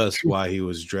 Yeah. Thus why he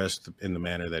was dressed in the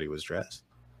manner that he was dressed.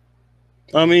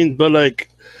 I mean, but like,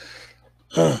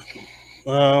 how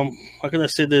can I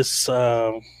say this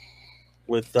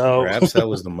without? Perhaps that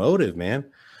was the motive, man.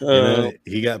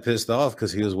 He got pissed off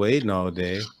because he was waiting all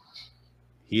day.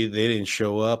 They didn't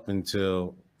show up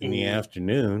until in the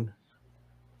afternoon.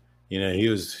 He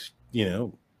was,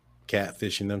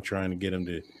 catfishing them, trying to get them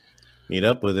to meet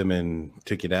up with him and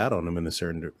took it out on him in a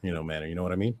certain manner. You know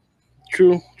what I mean?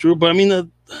 True. But I mean, I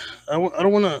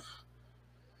don't want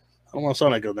to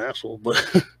sound like an asshole,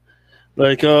 but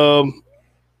like I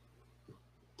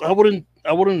wouldn't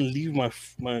leave my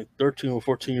 13 or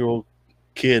 14-year-old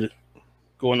kid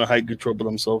go on a hiking trip by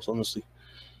themselves. Honestly,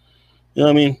 you know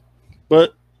what I mean.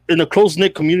 But in a close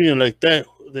knit community like that,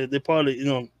 they probably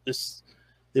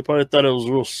they probably thought it was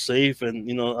real safe, and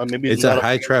maybe it's a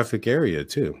high traffic area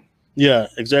too. Yeah,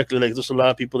 exactly. Like there's a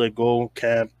lot of people that go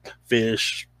camp,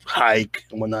 fish, hike,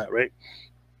 and whatnot, right?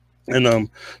 And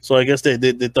so I guess they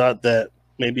thought that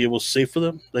maybe it was safe for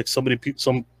them. Like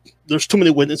there's too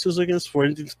many witnesses, I guess, for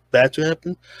anything bad to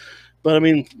happen. But I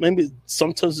mean, maybe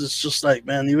sometimes it's just like,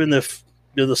 man, even if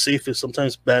you're the safest,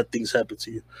 sometimes bad things happen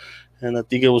to you. And I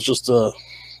think it was just a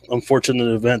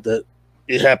unfortunate event that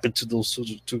it happened to those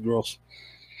two girls.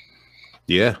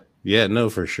 Yeah, no,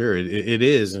 for sure, it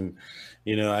is, and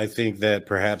I think that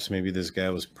perhaps maybe this guy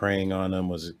was preying on him,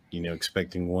 was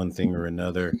expecting one thing or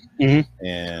another,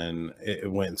 and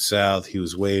it went south. He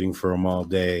was waiting for him all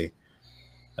day,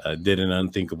 did an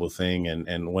unthinkable thing,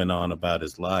 and went on about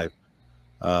his life.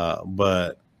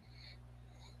 But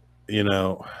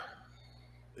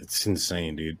it's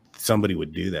insane, dude. Somebody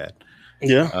would do that.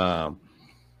 Yeah.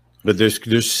 But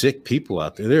there's sick people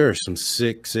out there. There are some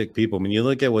sick people. I mean, you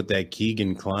look at what that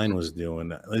Keegan Klein was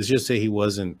doing. Let's just say he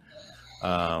wasn't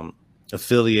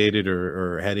affiliated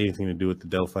or had anything to do with the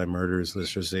Delphi murders.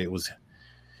 Let's just say it was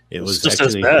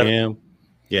actually him.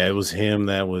 Yeah, it was him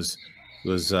that was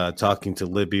talking to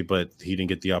Libby, but he didn't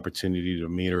get the opportunity to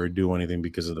meet her or do anything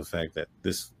because of the fact that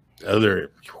this other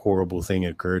horrible thing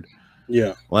occurred.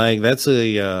 Yeah, like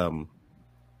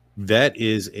that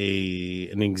is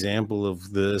an example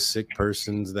of the sick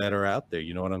persons that are out there.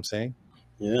 You know what I'm saying?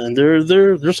 Yeah, and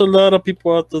there's a lot of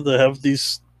people out there that have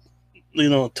these,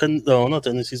 not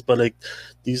tendencies, but like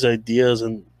these ideas,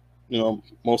 and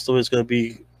most of it's gonna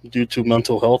be due to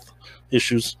mental health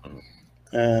issues,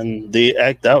 and they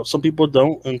act out. Some people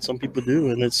don't, and some people do,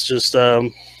 and it's just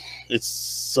it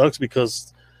sucks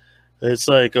because it's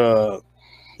like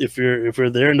if you're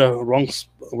there in the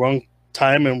wrong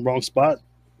time and wrong spot,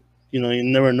 you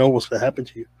never know what's gonna happen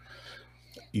to you.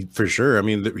 For sure. I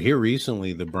mean, here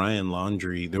recently, the Brian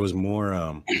Laundrie, there was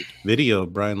more video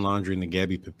of Brian Laundrie and the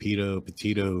Gabby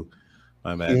Petito,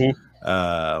 my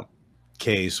bad,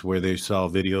 case where they saw a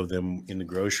video of them in the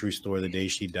grocery store the day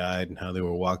she died and how they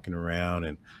were walking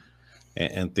around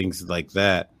and things like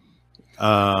that.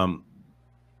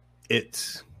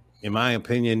 It's, in my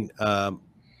opinion, how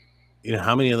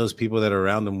many of those people that are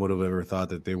around them would have ever thought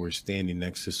that they were standing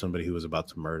next to somebody who was about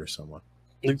to murder someone?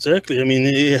 Exactly. I mean,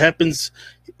 it happens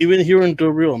even here in Del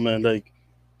Rio, man. Like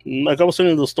I was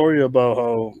telling the story about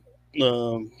how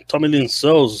Tommy Lee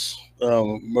Sells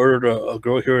murdered a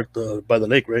girl here by the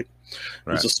lake, right?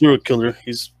 He's a serial killer.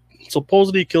 He's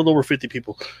supposedly killed over 50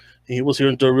 people. And he was here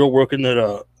in Del Rio working at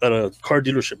a car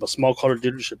dealership, a small car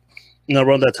dealership. And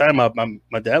around that time,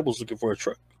 my dad was looking for a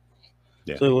truck.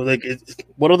 Yeah. So like,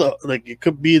 it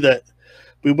could be that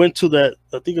we went to that.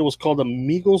 I think it was called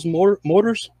Amigos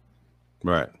Motors.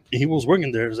 Right. And he was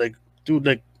working there. It's like, dude,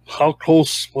 like, how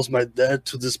close was my dad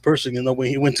to this person? When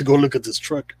he went to go look at this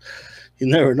truck, you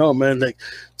never know, man. Like,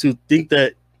 to think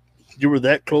that you were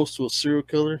that close to a serial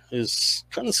killer is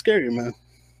kind of scary, man.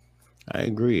 I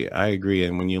agree.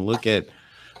 And when you look at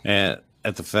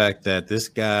the fact that this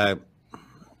guy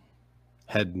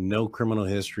had no criminal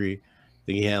history, I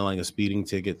think he had like a speeding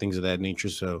ticket, things of that nature.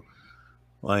 So,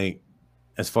 like,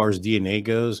 as far as DNA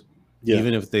goes,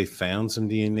 even if they found some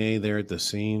DNA there at the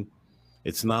scene,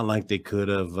 it's not like they could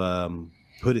have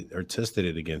put it or tested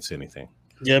it against anything.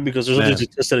 Yeah, because there's nothing to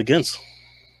test it against.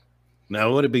 Now,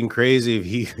 it would have been crazy if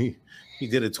he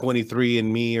did a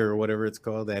 23andMe or whatever it's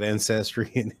called, that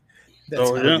ancestry, and that's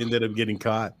how he ended up getting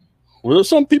caught. Well, there's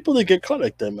some people that get caught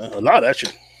like that, man. A lot,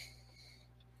 actually.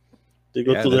 They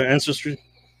go through their ancestry.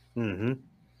 Mm-hmm.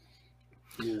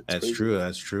 Yeah, that's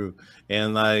true.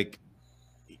 And like,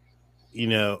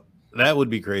 that would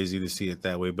be crazy to see it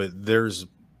that way. But there's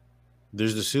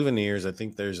the souvenirs. I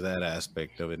think there's that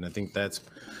aspect of it, and I think that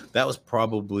was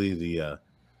probably the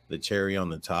cherry on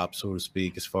the top, so to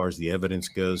speak, as far as the evidence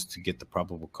goes to get the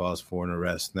probable cause for an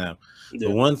arrest. Now,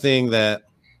 the one thing that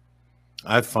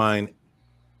I find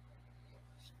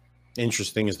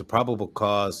interesting is the probable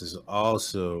cause is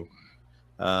also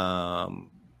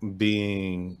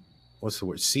being,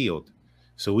 sealed.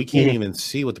 So we can't even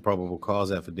see what the probable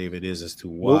cause affidavit is as to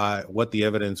what the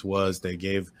evidence was. They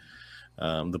gave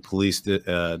the police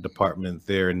department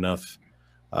there enough,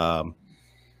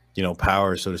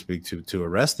 power, so to speak, to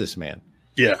arrest this man.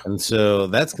 Yeah. And so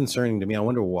that's concerning to me. I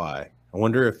wonder why. I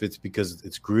wonder if it's because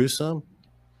it's gruesome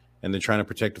and they're trying to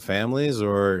protect the families,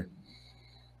 or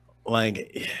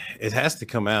like it has to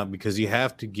come out because you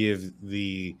have to give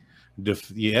the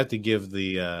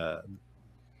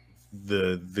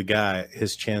guy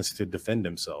his chance to defend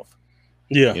himself.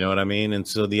 Yeah. You know what I mean? And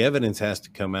so the evidence has to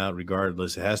come out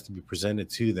regardless. It has to be presented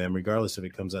to them, regardless if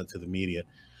it comes out to the media.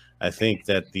 I think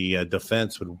that the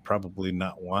defense would probably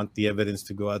not want the evidence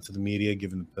to go out to the media,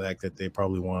 given the fact that they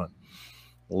probably want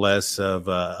less of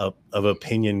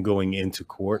opinion going into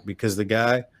court, because the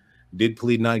guy did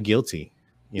plead not guilty.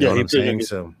 You know what I'm saying?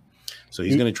 So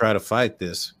he's going to try to fight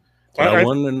this. But I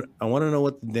want to know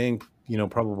what the dang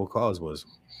probable cause was.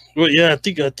 Well, yeah, I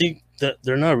think that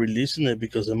they're not releasing it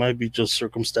because it might be just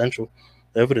circumstantial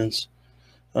evidence.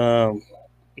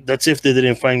 That's if they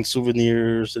didn't find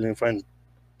souvenirs, they didn't find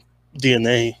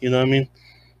DNA. You know what I mean?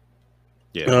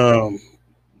 Yeah.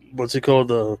 What's it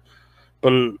called?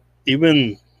 But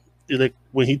even like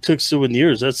when he took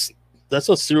souvenirs, that's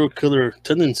a serial killer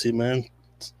tendency, man.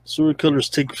 Serial killers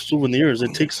take souvenirs. They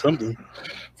take something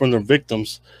from their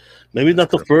victims. Maybe not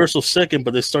the first or second,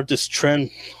 but they start this trend.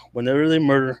 Whenever they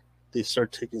murder, they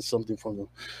start taking something from them,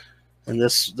 and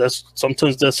that's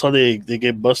sometimes that's how they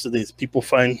get busted. People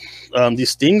find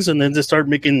these things, and then they start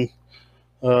making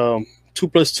 2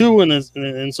 + 2, and it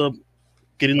ends up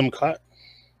getting them caught.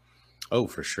 Oh,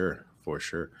 for sure.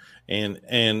 And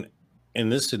in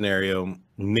this scenario,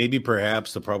 maybe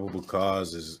perhaps the probable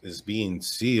cause is being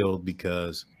sealed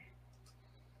because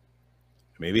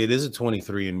maybe it is a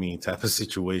 23andMe type of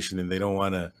situation, and they don't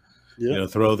want to,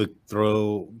 throw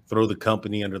the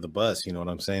company under the bus. You know what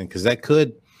I'm saying? Because that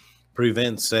could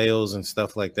prevent sales and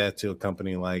stuff like that to a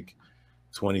company like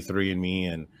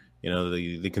 23andMe, and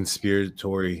the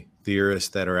conspiratorial theorists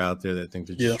that are out there that think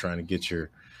they're just trying to get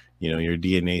your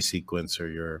DNA sequence or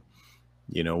your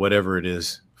whatever it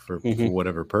is for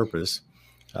whatever purpose.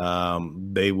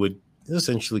 They would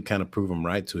essentially kind of prove them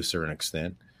right to a certain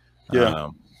extent.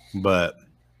 But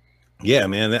yeah,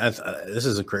 man, this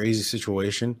is a crazy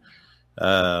situation.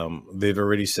 They've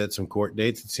already set some court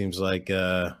dates. It seems like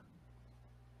we'll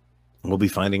be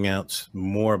finding out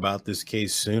more about this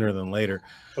case sooner than later.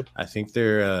 I think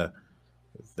they're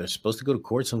supposed to go to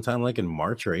court sometime like in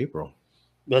March or April.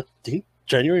 I think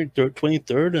January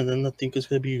 23rd, and then I think it's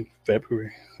going to be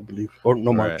February, I believe, or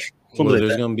no, March. Well,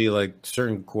 there's going to be like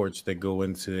certain courts that go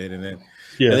into it, and then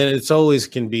it's always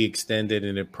can be extended,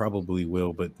 and it probably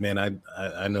will. But man, I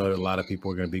know a lot of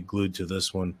people are going to be glued to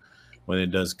this one when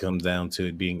it does come down to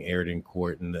it being aired in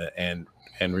court, and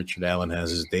Richard Allen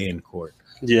has his day in court.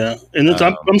 Yeah, and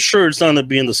I'm sure it's not going to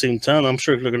be in the same town. I'm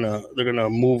sure they're gonna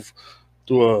move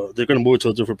to it to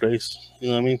a different place. You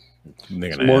know what I mean?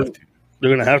 They're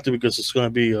gonna have to because it's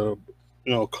gonna be a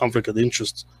conflict of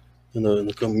interest in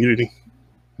the community.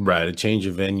 Right, a change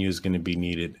of venue is going to be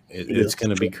needed. It's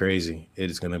going to be crazy. It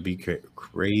is going to be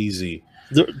crazy.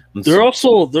 They're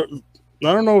also. I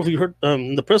don't know if you heard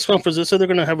in the press conference. They said they're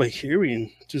going to have a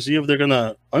hearing to see if they're going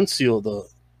to unseal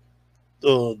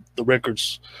the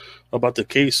records about the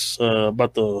case,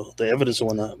 about the evidence and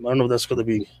whatnot. I don't know if that's going to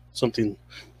be something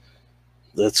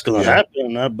that's going to happen or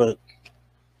not, but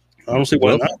I don't see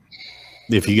why not.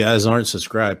 If you guys aren't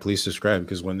subscribed, please subscribe,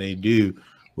 because when they do,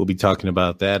 we'll be talking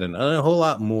about that and a whole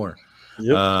lot more.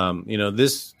 Yep.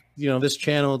 This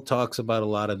channel talks about a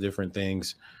lot of different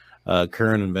things.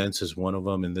 Current events is one of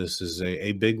them, and this is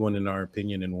a big one in our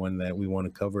opinion, and one that we want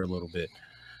to cover a little bit.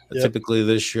 Yep. Typically,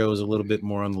 this show is a little bit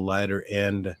more on the lighter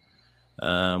end,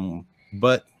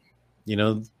 but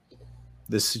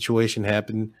this situation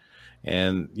happened,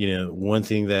 and one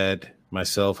thing that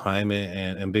myself, Jaime,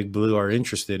 and Big Blue are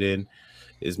interested in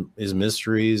is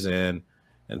mysteries and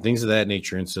things of that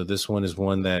nature. And so this one is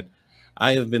one that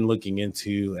I have been looking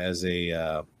into as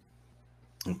a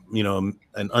an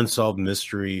unsolved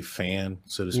mystery fan,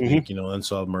 so to speak,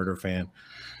 unsolved murder fan,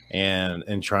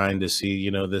 and trying to see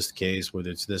this case,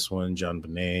 whether it's this one, John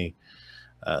Bonet,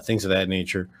 things of that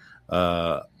nature.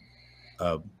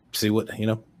 See what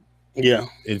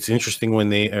it's interesting when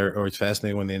they or it's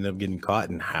fascinating when they end up getting caught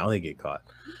and how they get caught.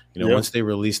 Once they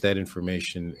release that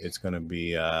information, it's going to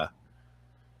be a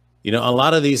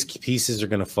lot of these pieces are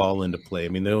going to fall into play. I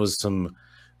mean, there was some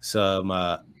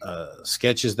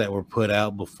sketches that were put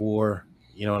out before,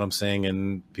 you know what I'm saying?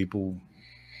 And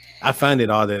I find it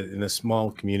odd that in a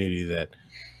small community that,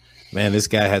 man, this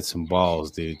guy had some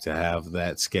balls, dude, to have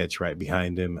that sketch right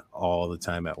behind him all the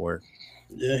time at work.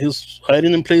 Yeah, he was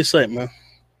hiding in plain sight, man.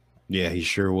 Yeah, he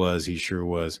sure was.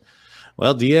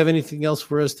 Well, do you have anything else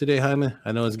for us today, Jaime?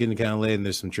 I know it's getting kind of late, and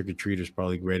there's some trick-or-treaters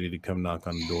probably ready to come knock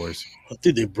on the doors. I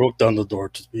think they broke down the door,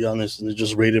 to be honest, and they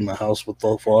just raided my house for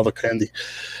all the candy.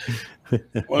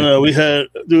 Well, we had,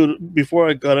 dude, before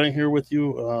I got in here with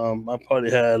you, I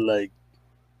probably had like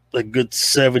good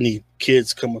 70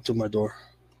 kids come up to my door.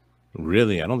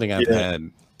 Really? I don't think I've had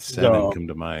 7 come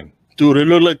to mind. Dude, it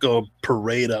looked like a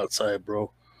parade outside,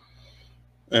 bro.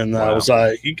 And I was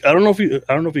like, I don't know if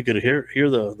you could hear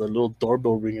the little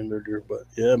doorbell ringing there, but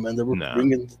yeah, man, they were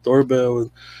ringing the doorbell.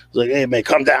 And it's like, hey, man,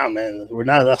 come down, man. We're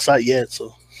not outside yet,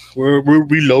 so we're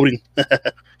reloading.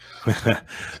 You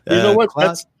know what?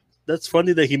 That's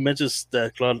funny that he mentions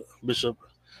that, Claude Bishop,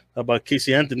 about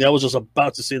Casey Anthony. I was just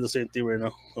about to say the same thing right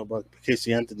now about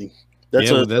Casey Anthony. That's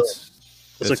another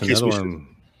one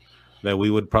that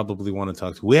we would probably want to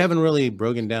talk to. We haven't really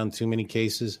broken down too many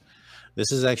cases.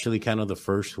 This is actually kind of the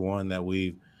first one that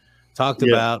we've talked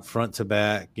about front to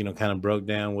back, kind of broke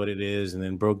down what it is and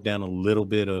then broke down a little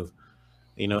bit of,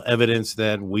 evidence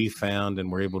that we found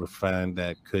and were able to find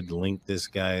that could link this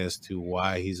guy as to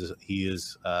why he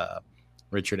is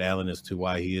Richard Allen, as to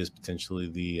why he is potentially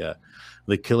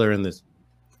the killer in this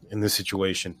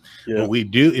situation. Yeah. But we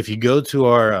do, if you go to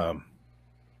our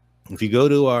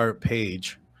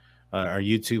page, our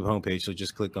YouTube homepage, so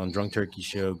just click on Drunk Turkey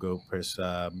Show, go press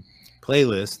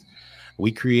playlist.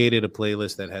 We created a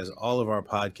playlist that has all of our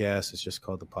podcasts. It's just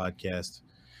called The Podcast,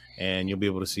 and you'll be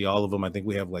able to see all of them. I think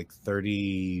we have like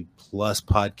 30 plus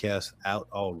podcasts out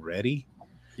already.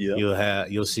 Yeah,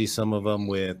 you'll see some of them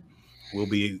we'll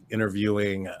be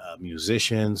interviewing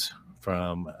musicians,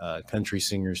 from country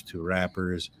singers to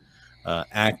rappers,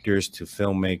 actors to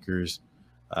filmmakers,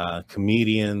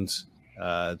 comedians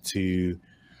to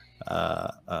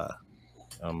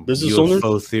business UFO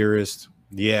owners, theorists.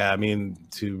 Yeah, I mean,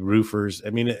 to roofers. I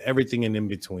mean, everything in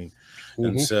between. Mm-hmm.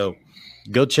 And so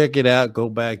go check it out. Go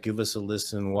back, give us a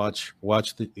listen, watch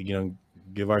the,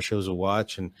 give our shows a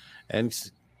watch, and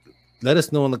let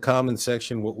us know in the comment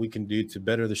section what we can do to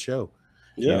better the show.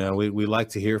 Yeah. We like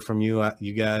to hear from you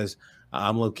guys.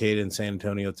 I'm located in San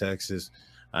Antonio, Texas.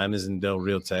 I'm in Del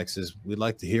Rio, Texas. We'd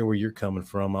like to hear where you're coming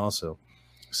from also.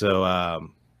 So,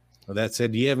 with that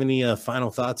said, do you have any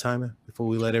final thoughts, Jaime, before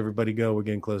we let everybody go? We're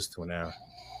getting close to an hour.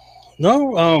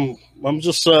 No, I'm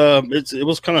just it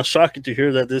was kind of shocking to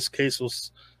hear that this case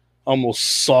was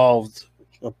almost solved,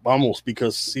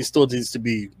 because he still needs to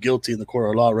be guilty in the court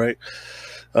of law, right?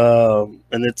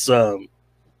 And it's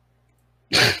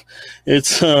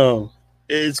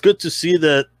it's good to see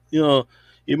that,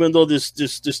 even though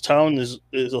this town is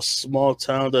a small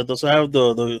town that doesn't have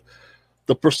the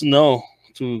personnel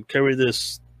to carry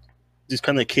these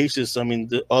kind of cases. I mean,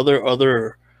 the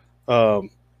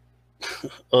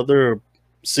other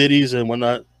cities and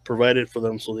whatnot provided for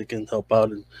them so they can help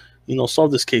out and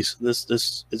solve this case. This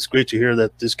it's great to hear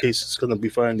that this case is going to be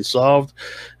finally solved,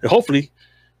 and hopefully,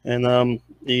 and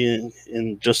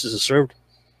justice is served.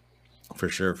 For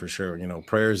sure.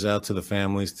 Prayers out to the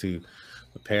families, to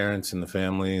the parents and the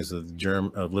families of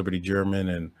Liberty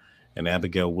German and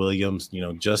Abigail Williams.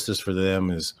 Justice for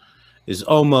them is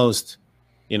almost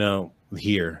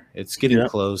here. It's getting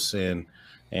close, and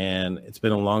it's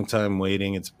been a long time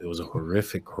waiting. It was a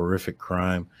horrific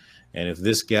crime, and if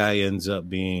this guy ends up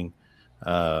being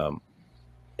a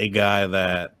guy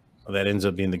that ends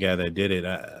up being the guy that did it,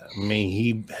 may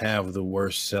he have the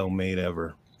worst cellmate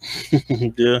ever.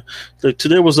 Yeah,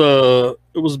 today was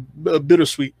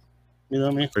bittersweet. You know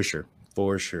what I mean? For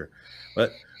sure.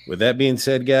 But with that being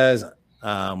said, guys,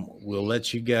 we'll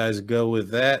let you guys go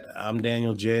with that. I'm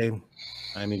Daniel J.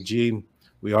 I'm G.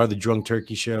 We are the Drunk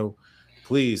Turkey Show.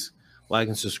 Please like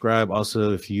and subscribe.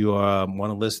 Also, if you want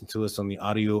to listen to us on the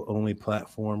audio only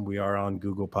platform, we are on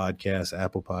Google Podcasts,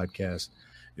 Apple Podcasts.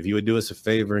 If you would do us a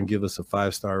favor and give us a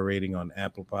 5-star rating on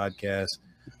Apple Podcasts,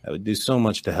 that would do so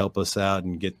much to help us out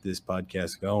and get this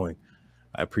podcast going.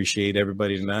 I appreciate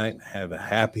everybody tonight. Have a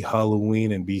happy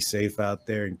Halloween and be safe out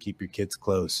there and keep your kids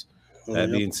close.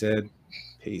 That being said,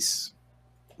 peace.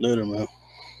 Later, man.